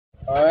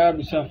Alright,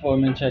 busan for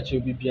me chacho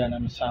bibia na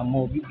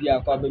misamo bibia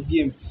kwa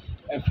bebiem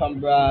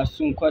efambra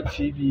sunkwa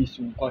TV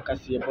sunkwa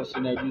kase boso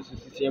na bi so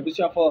sisi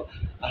busan for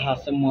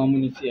ahasem mu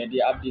amunity e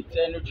dey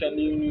update no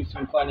trending news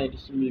sunkwa na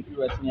edisu me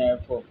viewers nya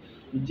for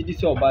gidi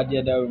se oba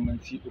de da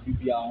romanti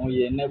obibia ho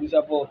ye na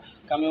busan for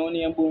kame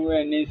woni embo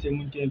nwe ne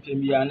nsem ntempem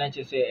bia na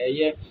che se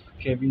eye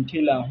Kelvin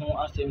Taylor ho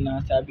asem na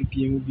asa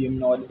biem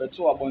na ode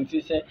beto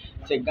abonti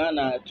se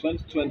Ghana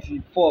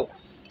 2024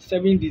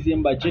 7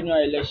 December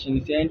general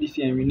elections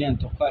NDC and Union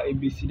Tokwa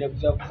ABC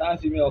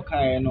Sansi me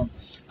okan no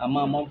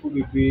ama manfo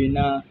bebre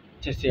na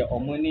chese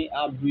omoni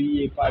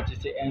abri party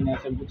se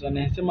enya se buto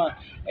na nsema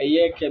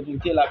eye Kelvin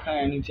Taylor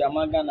kan no ti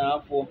amaga na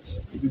afọ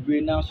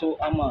bebre na so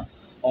ama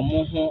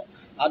omo ho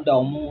ada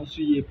omo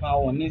so ye pa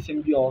won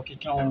nsem bi o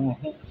keka won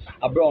ho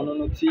abra ono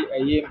no ti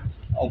eye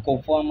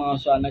okonfo ama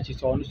so na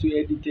chese ono so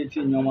editate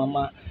nyoma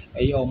ma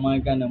eye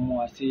omaga na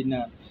mu ase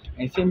na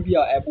ensem bi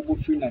a ebobo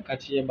free na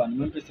kache ba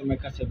no mpese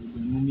mekasa bibi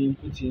no mi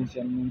nkuti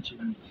ensem no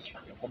nchimi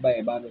yakoba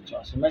e ba do to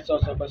so make sure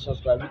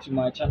subscribe to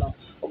my channel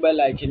obe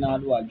like na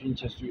do adwin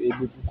chesu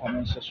ebebu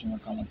comment section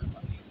kama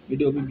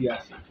video bibi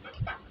ase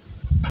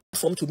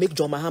from to make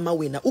John Mahama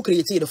win. Who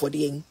created it for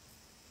the end?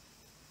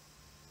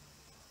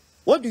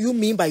 What do you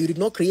mean by you did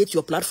not create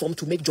your platform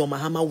to make John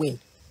Mahama win?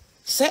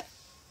 Say,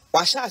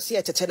 washa see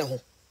at home.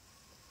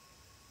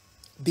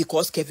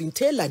 Because Kelvin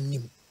Taylor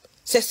knew,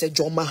 says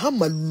John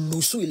Mahama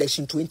lose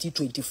election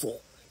 2024.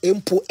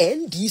 Empo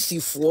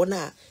NDC for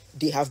now,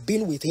 they have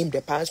been with him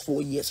the past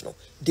 4 years now.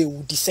 They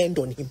will descend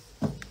on him.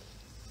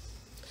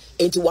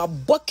 And to a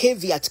buck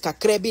heavy at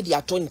Kakrebi the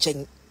aton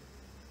chen.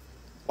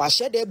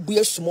 Washa there be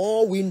a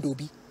small window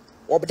be.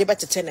 Or the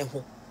better tell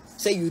home.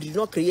 Say you did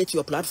not create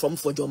your platform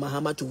for John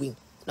Mahama to win.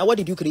 Now what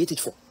did you create it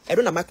for? I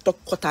don't know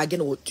talk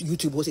again what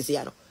YouTube was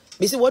saying.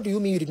 Me say, what do you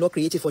mean you did not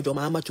create it for John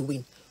Mahama to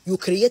win? You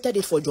created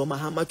it for John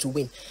Mahama to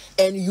win.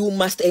 And you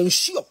must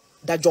ensure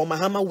that John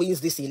Mahama wins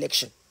this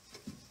election.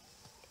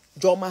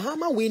 John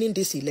Mahama winning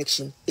this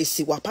election is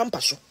siwa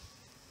pampasho.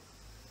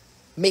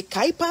 Me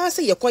kai pass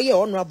ye kwaye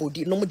honorable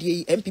di no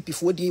di MPP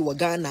 4 wa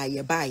Ghana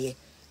ye baye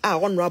a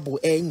honorable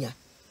enya.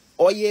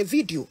 Or ye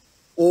video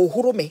o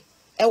hurume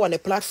e wane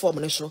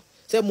platform no so.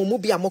 Say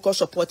mumu bi amoko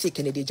support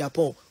Kennedy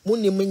Japan mu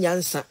nim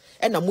nyansa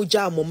e na mu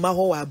ja mo ma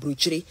ho wa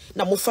abrochire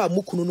na mo fa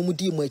mu kunu no mu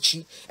di mu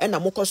achi e na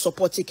mo ko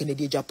support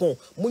Kennedy Japan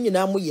mu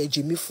nyina mo ye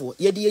jimifo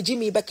ye de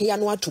jimi be kan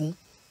no atum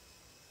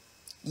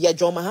ye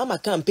John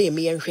Mahama campaign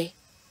me yenhwe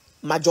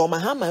ma John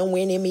Mahama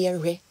enwe ne me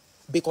yenhwe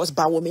because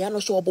Bawumia no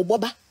so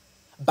oboboba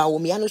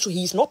Bawumia no so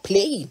he is not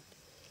playing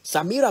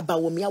Samira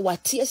Bawumia wa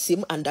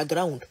TSM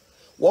underground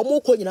wo mo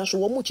ko nyina so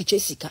wo mo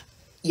chiche sika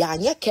ya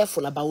anya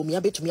careful about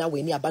Bawumia betumi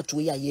aweni abatu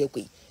ya ye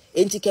kwe.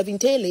 Enti Kelvin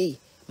Taylor,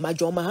 ma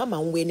John Mahama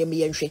nwene me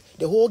yenhwe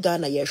the whole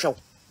Ghana ye hwe.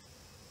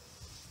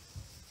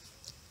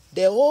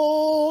 The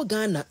whole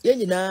Ghana ye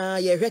nyina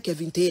ye hwe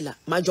Kelvin Taylor,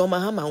 ma John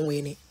Mahama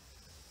nwene.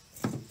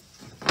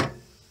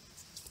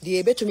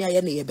 The betumi aye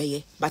ne ye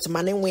beye, but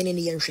ma ne nwene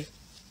ne yenhwe.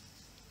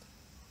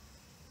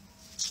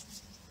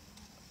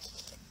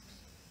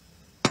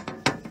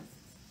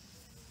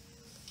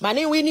 Ma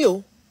ne nwene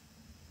o.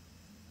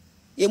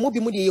 Ye mu bi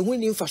mu de ye hu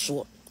ni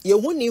mfaso. Ye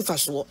hu ni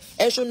mfaso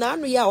e so na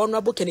anu ya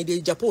honorable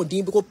Kennedy Japan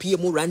din bi ko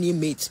PM running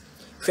mate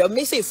hwe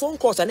me say phone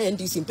calls na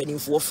NDC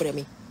mpanimfo frɛ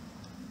me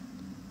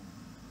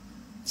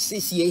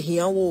sisi ye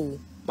hia wo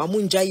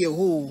mamunja ye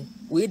ho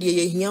we de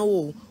ye hia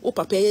wo o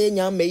papa ye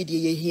nya ma de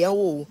ye hia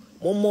wo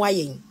mommo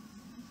ayen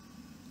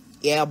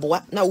ye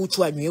aboa na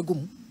wutu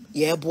anwegum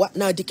ye aboa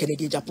na di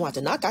Kennedy Japan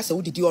ate na aka sɛ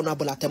wudidi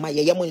honorable atema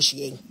ye ye mo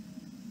nhye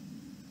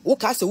wo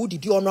ka sɛ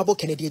wudidi honorable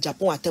Kennedy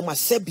Japan atema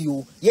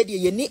sebio ye de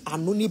ye ni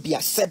anu ni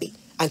bia sebe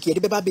anke ye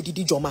de beba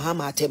bedidi John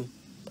Mahama atem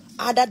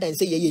other than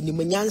say ye nim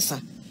nyansa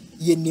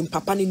ye nim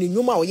papa ni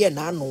nyuma o ye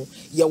na ano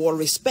ye will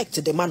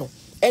respect the man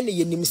ene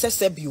ye nim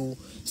sesebio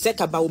se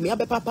ka ba o me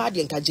abe papa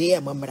de nka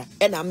JM amra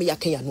ena am ya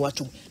kan ya no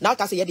atum na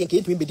ka say ye de nka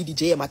yetumi bedidi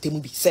JM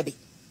atem bi sebe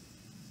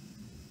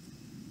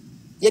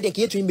ye de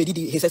nka yetumi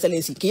bedidi his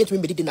excellency ke yetumi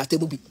bedidi na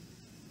atem bi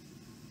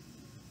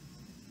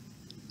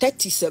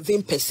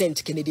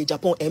 37% Kennedy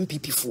Japan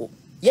MPP4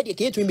 ye de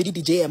nka yetumi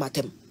bedidi JM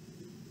atem.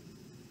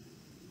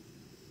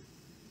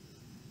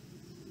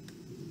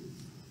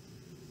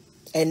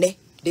 And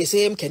the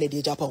same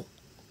Kennedy Japan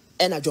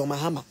and a John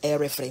Mahama a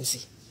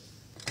reference.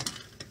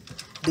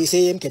 The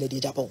same Kennedy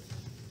Japan.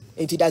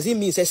 And it doesn't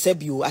mean say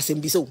Sebio as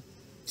in Biso.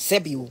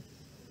 Sebio.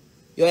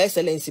 Your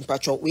Excellency in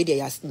Patrol, we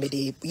they ask me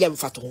the Yam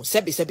Faton.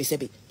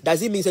 Sebi.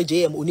 Does it mean say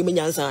JM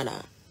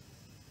Uniminyansana?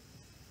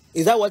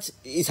 Is that what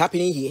is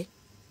happening here?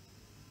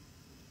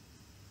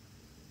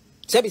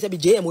 Sebi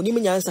JM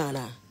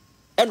Uniminyansana.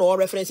 And all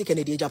reference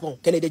Kennedy Japan.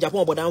 Kennedy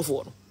Japan but down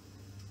for.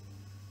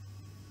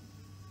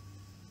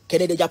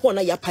 Kennedy Japan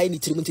na ya pai ni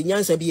trimunti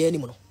nyansa bi ani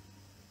no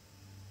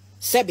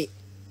sebe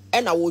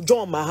e na wo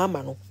John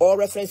Mahama no all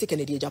reference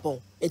Kennedy Japan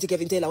enti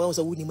Kelvin Taylor wan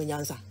so wuni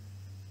nyansa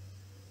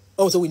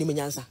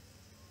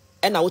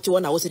e na wo ti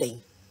won na wo se den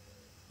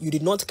you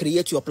did not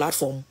create your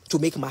platform to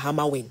make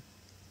Mahama win.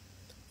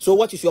 So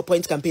what is your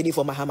point campaigning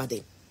for Mahama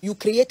then? You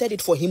created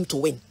it for him to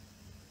win.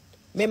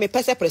 Me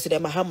pese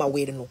President Mahama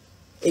win no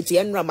enti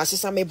enra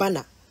masesa me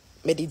bana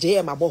me di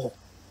JM aboho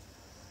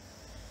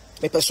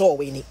me peso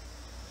we ni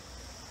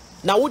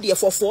na wo de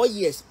for 4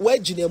 years wa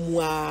gina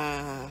mu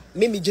a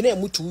me gina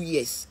mu 2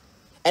 years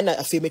ena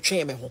afi me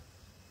twen me ho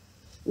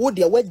wo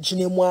de wa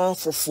gina mu a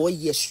for 4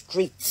 years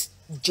straight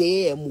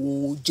JM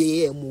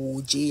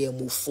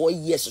 4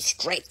 years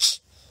stretch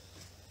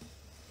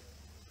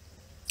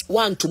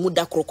one to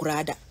muda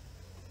krokrada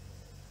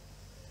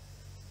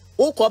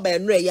o ko ba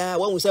enre ya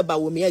when we say ba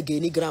wo me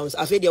again grounds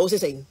afi de wo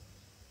say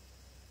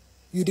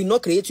you did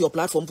not create your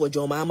platform for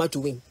John Mahama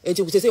to win. And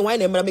you say, why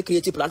never make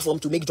create a platform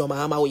to make John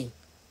Mahama win?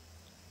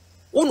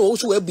 One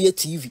also will be a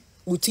TV.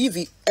 With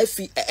TV,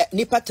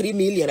 nipa 3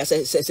 million,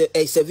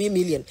 7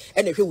 million,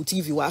 and if you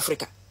TV with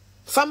Africa.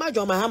 Farmer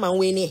John Mahama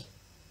winning.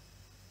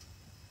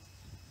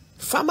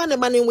 Farmer the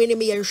money winning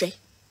me and she.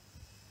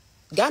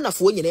 Ghana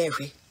for you there.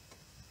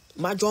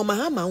 Ma John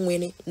Mahama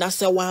winning.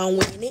 Nasa one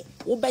winning.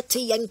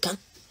 Ubeti yanka.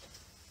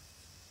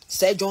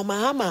 Say John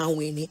Mahama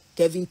winning.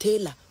 Kelvin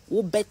Taylor.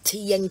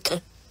 Ubeti yanka.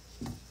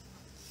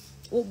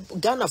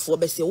 Ghana for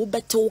bese wo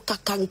beto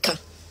kakanka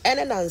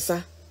ene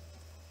nansa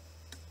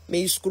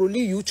me scroll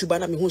YouTube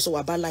na me hu so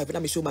aba live na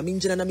me show ma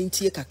minjina na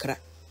mintie kakra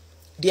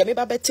de me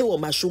ba bete wo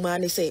mashuma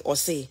ne say or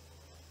say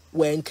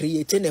when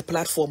creating a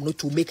platform no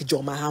to make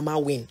John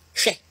Mahama win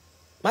hwe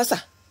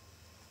masa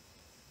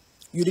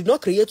you did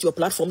not create your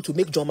platform to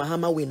make John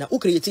Mahama win. Who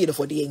created it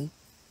for the end?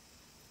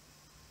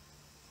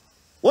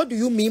 What do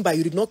you mean by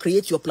you did not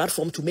create your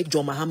platform to make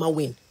John Mahama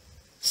win?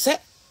 Say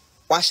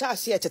washa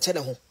see etete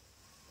ne ho.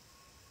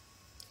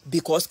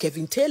 Because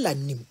Kelvin Taylor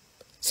nim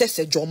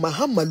says John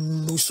Mahama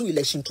lose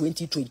election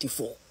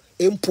 2024.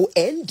 Empo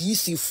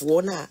NDC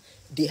for now,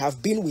 they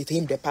have been with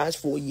him the past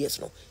 4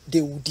 years now. They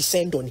will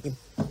descend on him.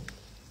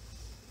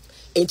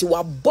 Enti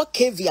wa bo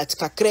caveat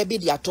kakra bi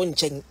de ato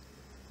nchen.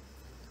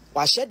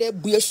 Wa share there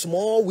be a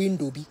small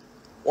window bi.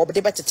 Or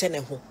be better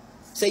tell ho.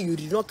 Say you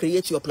did not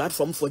create your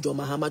platform for John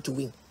Mahama to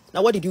win.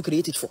 Now what did you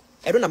create it for?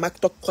 I don't know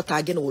talk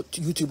again or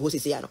YouTube host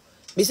say no.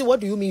 Me say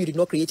what do you mean you did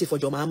not create it for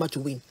John Mahama to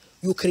win?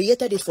 You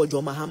created it for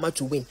John Mahama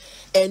to win.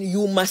 And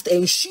you must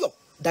ensure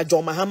that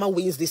John Mahama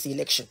wins this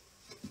election.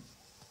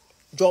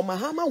 John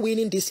Mahama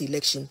winning this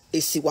election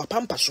is siwa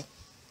pampasho.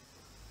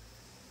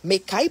 Me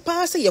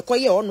kaipa se ye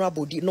kwaye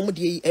honorable di no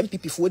di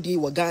MPP fo di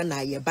wa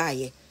Ghana ye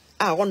baye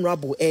a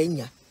honorable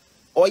enya.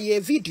 Oye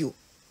video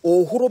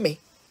o hurume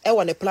e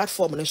wa ne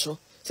platform ne so.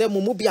 Se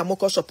mumu bia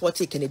moko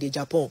support Kennedy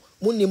Japan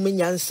munni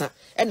munyansa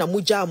e na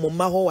muja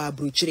amoma ho wa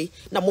abrochire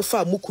na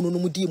mofa mukunu no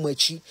mudi mu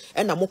achi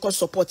e na moko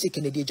support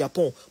Kennedy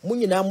Japan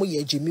munyina mo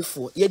ye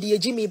jimifo ye de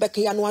yejimi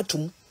beke ya no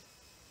atum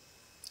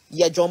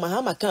ye John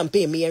Mahama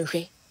campaign me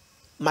yenhwe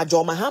ma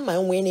John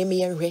Mahama win me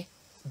yenhwe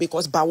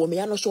because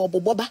Bawumia no so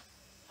oboboba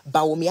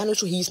Bawumia no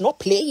so he is not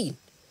playing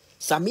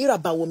Samira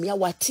Bawumia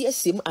wa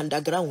TSM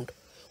underground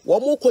wo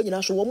mo ko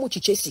nyina so wo mo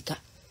chiche sika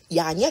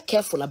ya anya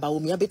careful about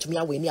Bawumia betumi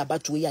aweni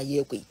abatu ya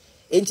ye kwe.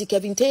 Enti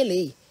Kelvin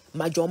Taylor,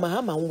 ma John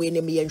Mahama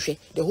win me yenhwe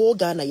the whole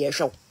Ghana ye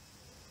hwe.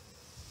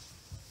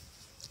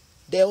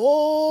 The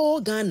whole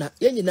Ghana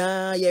ye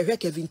nyina ye hwe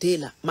Kelvin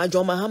Taylor, ma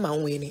John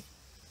Mahama win.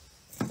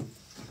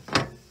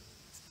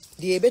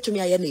 The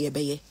betumi aye na ye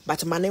beye,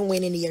 but man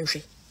win ni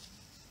yenhwe.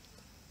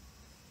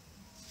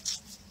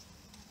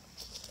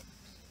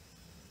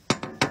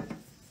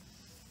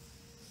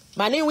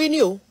 Man win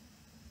you.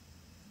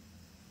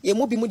 Ye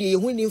mu bi mu de ye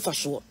hu ni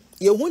mfaso.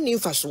 You won't name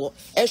for so.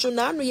 And so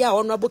now we are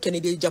honorable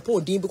Kennedy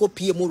Japan, didn't go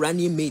PM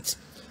running mate.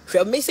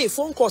 From me say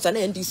phone calls and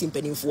NDC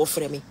impending for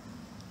frame.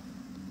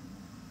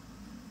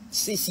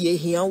 Sis ye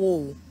here,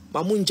 wo,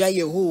 Mamunja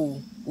ye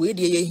ho, we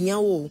dear ye here,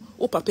 wo,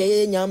 o papa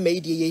yan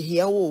made ye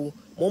here, wo,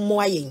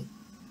 Momoying.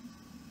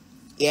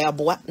 Ye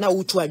boat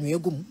now to a new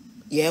gum.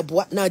 Ye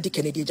boat now the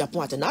Kennedy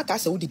Japan, and I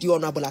cast a woody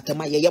honorable at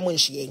my yaman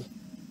she.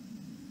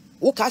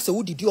 O cast a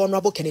woody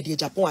honorable Kennedy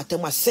Japan at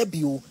my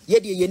sebio,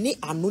 ye dear ye ni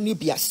anoni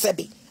be a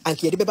sebi. And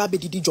ki beba be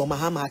didi John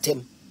Mahama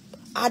atem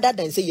other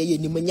than say ye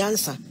nim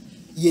nyansa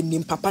ye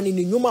nim papa ni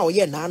nyuma o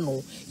ye na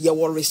no ye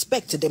will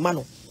respect the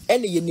man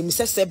ene ye nim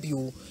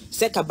sesebio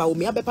se ka ba o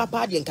me abe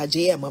papa de nka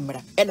JM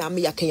amra ena am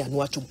ya kan ya no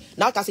atum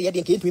na ka say ye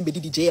de nka yetumi be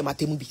didi JM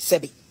atem bi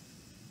sebe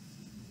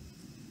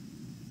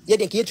ye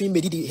de nka yetumi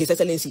be didi his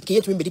excellency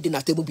ke yetumi be didi na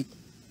atem bi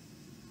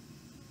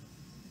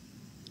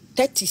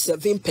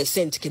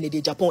 37%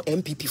 Kennedy Japan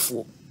MPP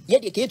for ye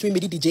de nka yetumi be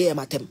didi JM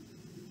atem.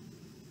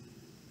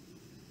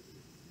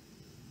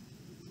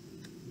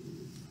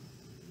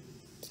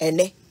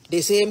 And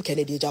the same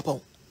Kennedy Japan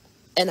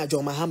and a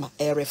John Mahama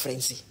a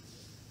reference.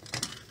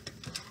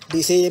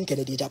 The same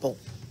Kennedy Japan.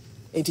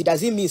 And it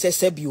doesn't mean say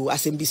Sebio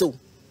as in Biso.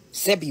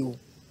 Sebio.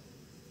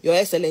 Your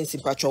Excellency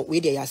Patrol, we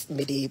they ask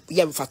me the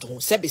Yam Faton.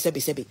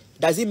 Sebi.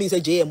 Does it mean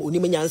say JM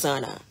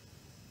Unimanyansana?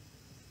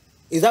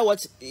 Is that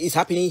what is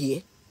happening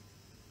here?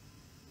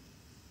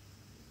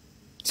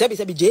 Sebi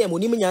JM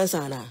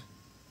Unimanyansana.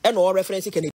 And all reference Kennedy.